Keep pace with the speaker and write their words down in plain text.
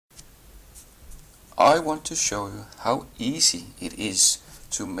I want to show you how easy it is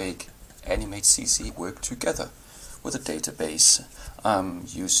to make Animate CC work together with a database. I'm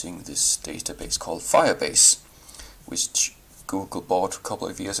using this database called Firebase, which Google bought a couple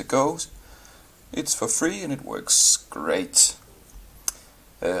of years ago. It's for free and it works great.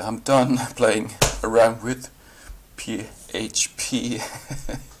 I'm done playing around with PHP.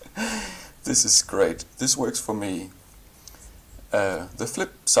 This is great. This works for me. The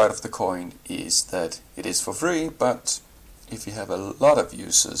flip side of the coin is that it is for free, but if you have a lot of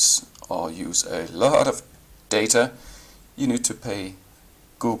users or use a lot of data, you need to pay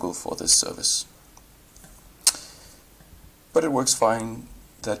Google for this service. But it works fine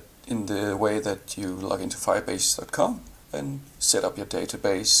that in the way that you log into firebase.com and set up your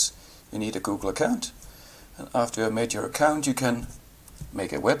database. You need a Google account, and after you have made your account you can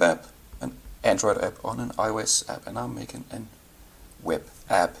make a web app, an Android app, on an iOS app, and I'm making an web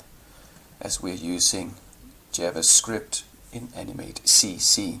app as we're using JavaScript in Animate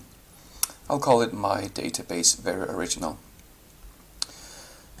CC. I'll call it my database, very original.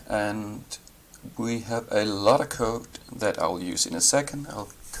 And we have a lot of code that I'll use in a second. I'll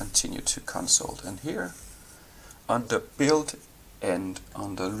continue to console, and here under build and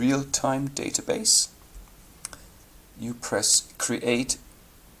under real-time database you press create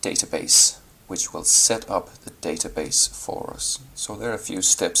database, which will set up the database for us. So there are a few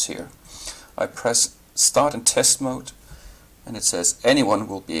steps here. I press start in test mode and it says anyone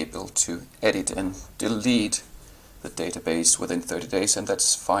will be able to edit and delete the database within 30 days, and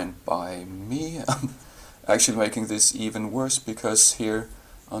that's fine by me. I'm actually making this even worse, because here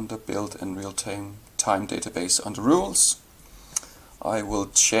under build and real-time database under rules I will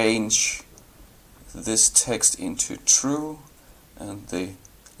change this text into true and the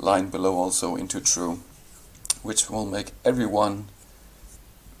line below also into true, which will make everyone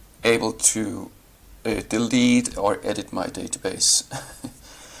able to delete or edit my database.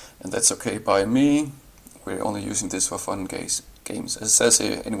 And that's okay by me. We're only using this for fun games. As it says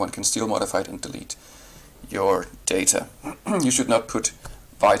here, anyone can steal, modify and delete your data. You should not put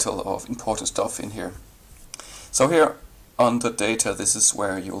vital or important stuff in here. So here under data, this is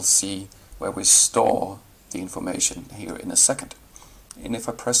where you'll see where we store the information here in a second. And if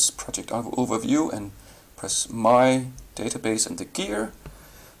I press project overview and press my database and the gear,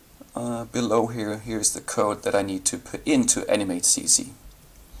 below here's the code that I need to put into Animate CC.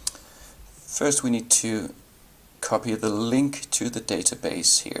 First we need to copy the link to the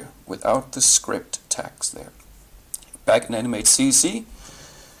database here without the script tags there. Back in Animate CC,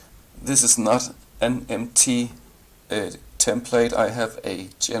 this is not an empty template. I have a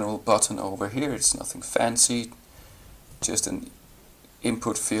general button over here. It's nothing fancy, just an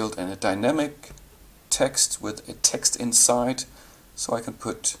input field and a dynamic text with a text inside, so I can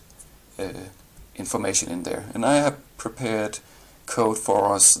put information in there. And I have prepared code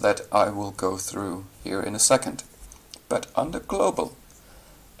for us that I will go through here in a second. But under global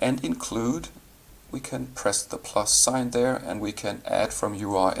and include, we can press the plus sign there and we can add from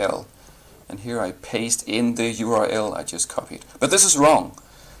URL. And here I paste in the URL I just copied. But this is wrong.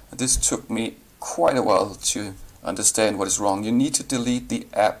 This took me quite a while to understand what is wrong. You need to delete the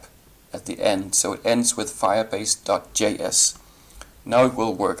app at the end, so it ends with firebase.js. Now it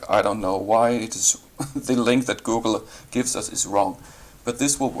will work. I don't know why it is the link that Google gives us is wrong, but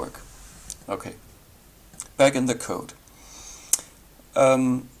this will work. Okay, back in the code.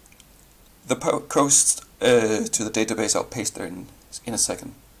 The post to the database I'll paste there in a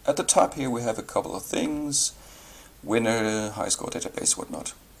second. At the top here we have a couple of things: winner, high score database,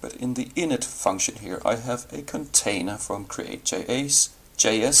 whatnot. But in the init function here I have a container from create.js.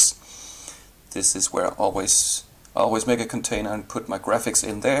 This is where I always make a container and put my graphics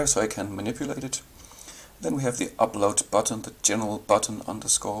in there so I can manipulate it. Then we have the upload button, the general button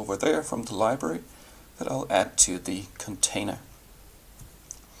underscore over there from the library that I'll add to the container.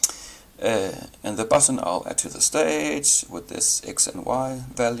 And the button I'll add to the stage with this X and Y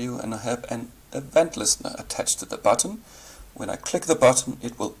value, and I have an event listener attached to the button. When I click the button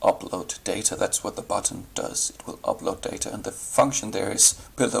it will upload data. That's what the button does. It will upload data, and the function there is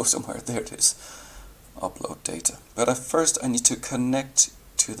below somewhere. There it is. Upload data. But first I need to connect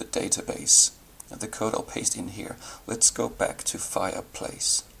to the database, and the code I'll paste in here. Let's go back to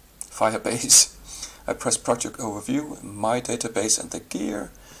Firebase. I press project overview, my database and the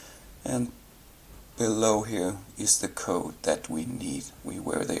gear, and below here is the code that we need. We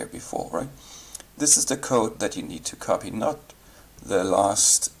were there before, right? This is the code that you need to copy, not the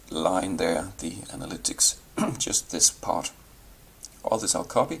last line there, the analytics, just this part. All this I'll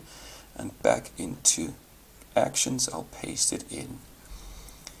copy, and back into actions I'll paste it in.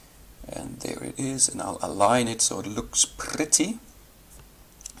 And there it is, and I'll align it so it looks pretty.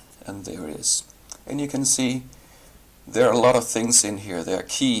 And there it is. And you can see there are a lot of things in here. There are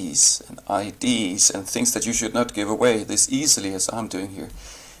keys and IDs and things that you should not give away this easily as I'm doing here.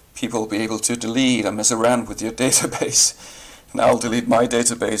 People will be able to delete and mess around with your database. And I'll delete my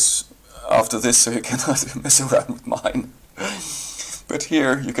database after this, so you cannot mess around with mine. But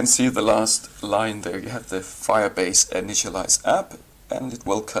here you can see the last line there. You have the Firebase initialize app, and it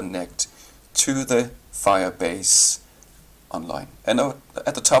will connect to the Firebase online. And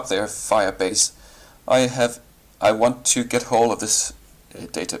at the top there, Firebase, I want to get hold of this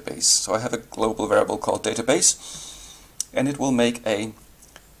database. So I have a global variable called database, and it will make a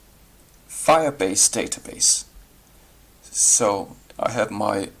Firebase database. So I have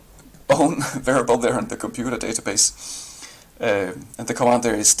my own variable there in the computer database, and the command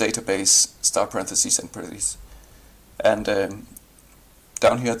there is database start parentheses and parentheses. And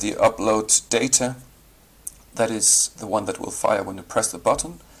down here the upload data, that is the one that will fire when you press the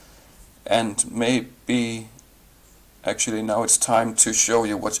button. And maybe actually now it's time to show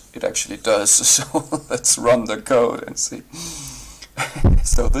you what it actually does. So let's run the code and see.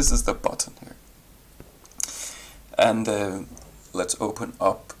 So this is the button here. And let's open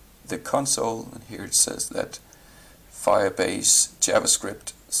up the console, and here it says that Firebase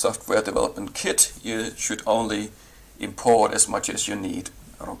JavaScript software development kit, you should only import as much as you need.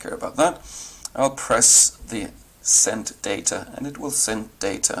 I don't care about that. I'll press the send data, and it will send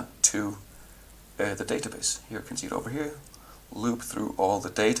data to the database. Here you can see it over here. Loop through all the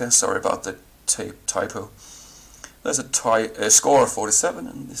data. Sorry about the typo. There's a score of 47,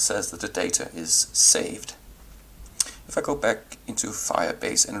 and it says that the data is saved. If I go back into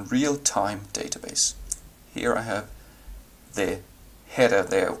Firebase and real-time database, here I have the header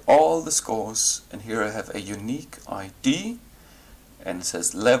there, all the scores, and here I have a unique ID, and it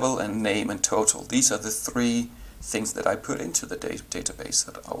says level and name and total. These are the three things that I put into the database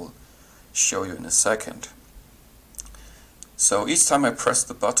that I will show you in a second. So each time I press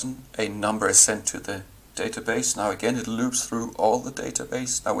the button, a number is sent to the database. Now again it loops through all the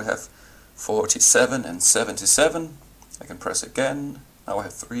database. Now we have 47 and 77. I can press again. Now I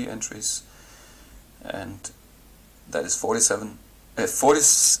have 3 entries, and that is 47,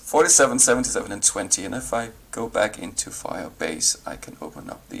 77, and 20. And if I go back into Firebase, I can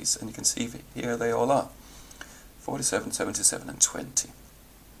open up these, and you can see here they all are, 47, 77, and 20.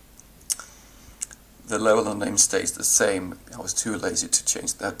 The level and name stays the same. I was too lazy to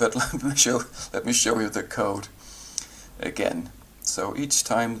change that, but let me show you the code again. So each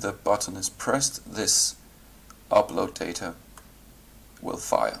time the button is pressed, this upload data will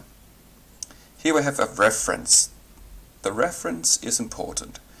fire. Here we have a reference. The reference is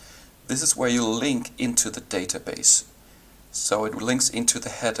important. This is where you link into the database. So it links into the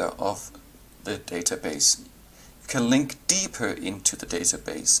header of the database. You can link deeper into the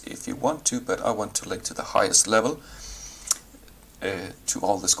database if you want to, but I want to link to the highest level to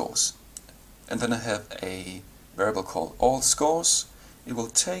all the scores. And then I have a variable called all scores. It will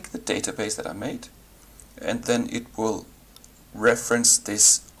take the database that I made, and then it will reference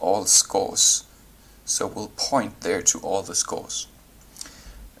this all scores. So we'll point there to all the scores.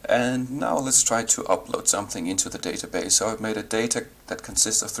 And now let's try to upload something into the database. So I've made a data that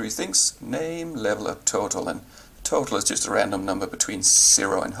consists of 3 things: name, level, and total. And total is just a random number between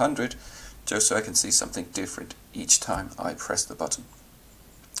 0 and 100, just so I can see something different each time I press the button.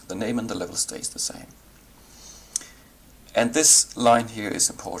 The name and the level stays the same. And this line here is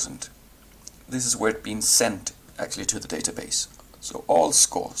important. This is where it's being sent actually to the database. So all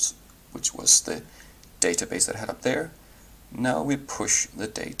scores, which was the database that I had up there, now we push the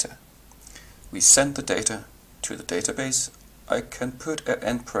data. We send the data to the database. I can put an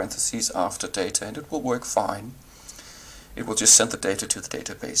end parentheses after data, and it will work fine. It will just send the data to the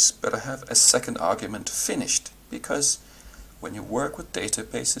database, but I have a second argument finished, because when you work with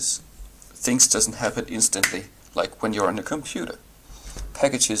databases, things doesn't happen instantly like when you're on a computer.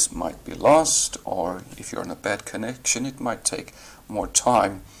 Packages might be lost, or if you're on a bad connection, it might take more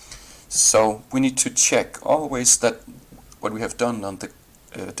time. So we need to check always that what we have done on the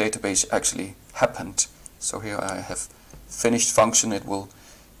database actually happened. So here I have finished function. It will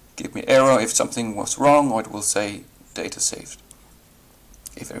give me error if something was wrong, or it will say data saved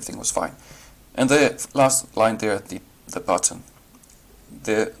if everything was fine. And the last line there, the button.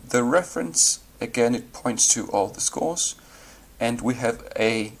 The reference, again, it points to all the scores, and we have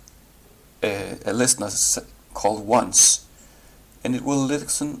a listener called once, and it will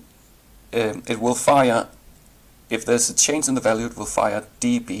listen. It will fire, if there's a change in the value, it will fire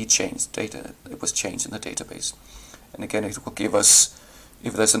db change, data, it was changed in the database. And again, it will give us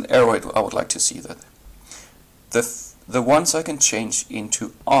if there's an error, I would like to see that. The ones I can change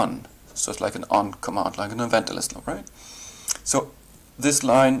into on, so it's like an on command, like an event listener, right? So this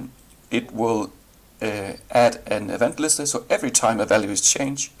line, it will add an event listener, so every time a value is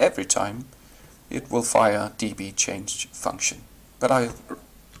changed, every time it will fire db change function. But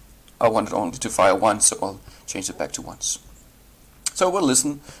I want it only to fire once, so I'll change it back to once. So we'll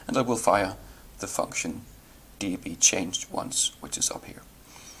listen, and I will fire the function db changed once, which is up here.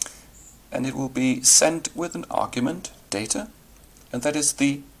 And it will be sent with an argument, data, and that is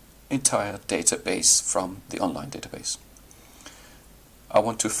the entire database from the online database. I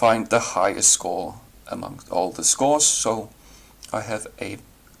want to find the highest score among all the scores, so I have a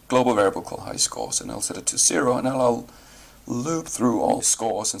global variable called high scores, and I'll set it to 0, and I'll loop through all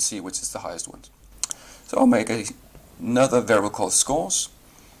scores and see which is the highest one. So I'll make another variable called scores.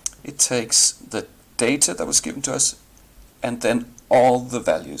 It takes the data that was given to us and then all the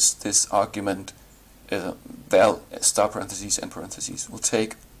values. This argument, val star parentheses and parentheses, will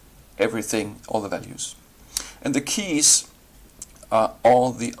take everything, all the values. And the keys are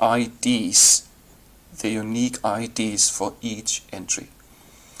all the IDs, the unique IDs for each entry.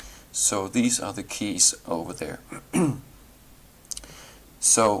 So these are the keys over there.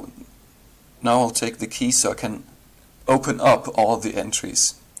 So now I'll take the keys so I can open up all the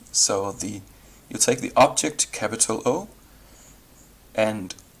entries. So you take the object, capital O,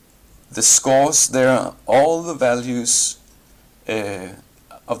 and the scores, there are all the values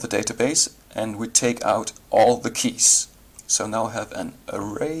of the database, and we take out all the keys. So now I have an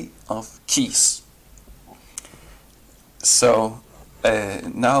array of keys. So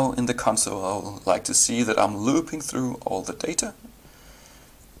now in the console I would like to see that I'm looping through all the data,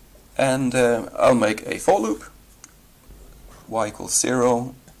 and I'll make a for loop. Y equals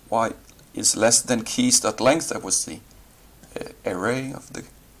 0, y is less than keys.length, that was the array of the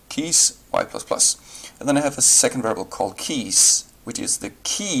keys, y++. And then I have a second variable called keys, which is the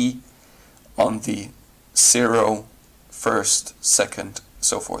key on the 0, first, second,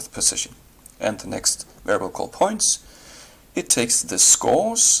 so forth position. And the next variable called points, it takes the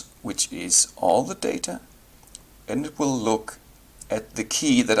scores, which is all the data, and it will look at the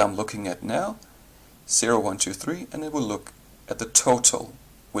key that I'm looking at now, 0, 1, 2, 3, and it will look at the total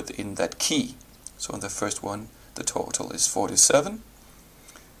within that key. So in the first one, the total is 47,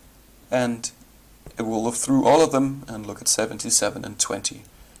 and it will look through all of them and look at 77 and 20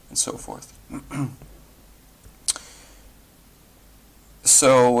 and so forth.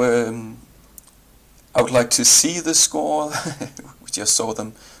 So I would like to see the score. We just saw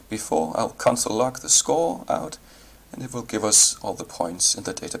them before. I'll console log the score out, and it will give us all the points in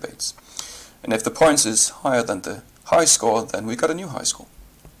the database. And if the points is higher than the high score, then we got a new high score.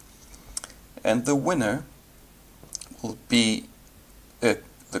 And the winner will be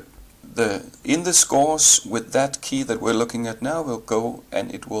in the scores with that key that we're looking at now. Will go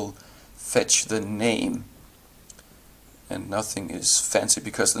and it will fetch the name. And nothing is fancy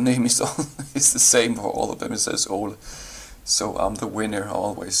because the name is is the same for all of them. It says Ole. So I'm the winner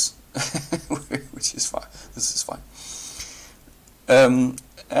always, which is fine. This is fine.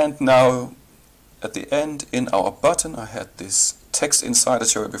 And now at the end in our button, I had this text inside. I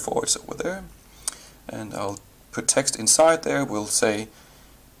showed you before. It's over there, and I'll put text inside there. We'll say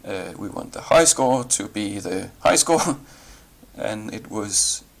we want the high score to be the high score, and it will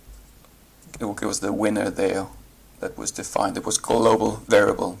give us the winner there. That was defined. It was global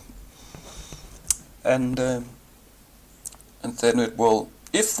variable, and then it will.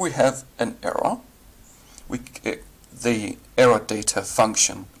 If we have an error, the error data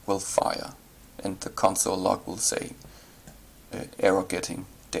function will fire, and the console log will say error getting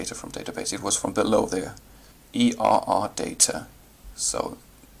data from database. It was from below there, err data. So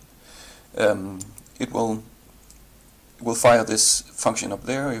it will fire this function up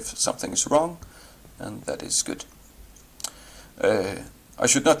there if something is wrong, and that is good. I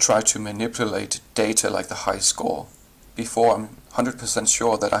should not try to manipulate data like the high score before I'm 100%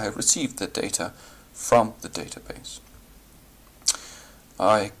 sure that I have received the data from the database.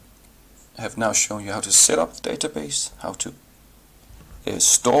 I have now shown you how to set up the database, how to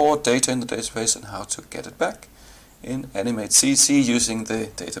store data in the database, and how to get it back in Animate CC using the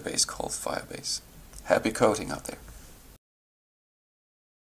database called Firebase. Happy coding out there.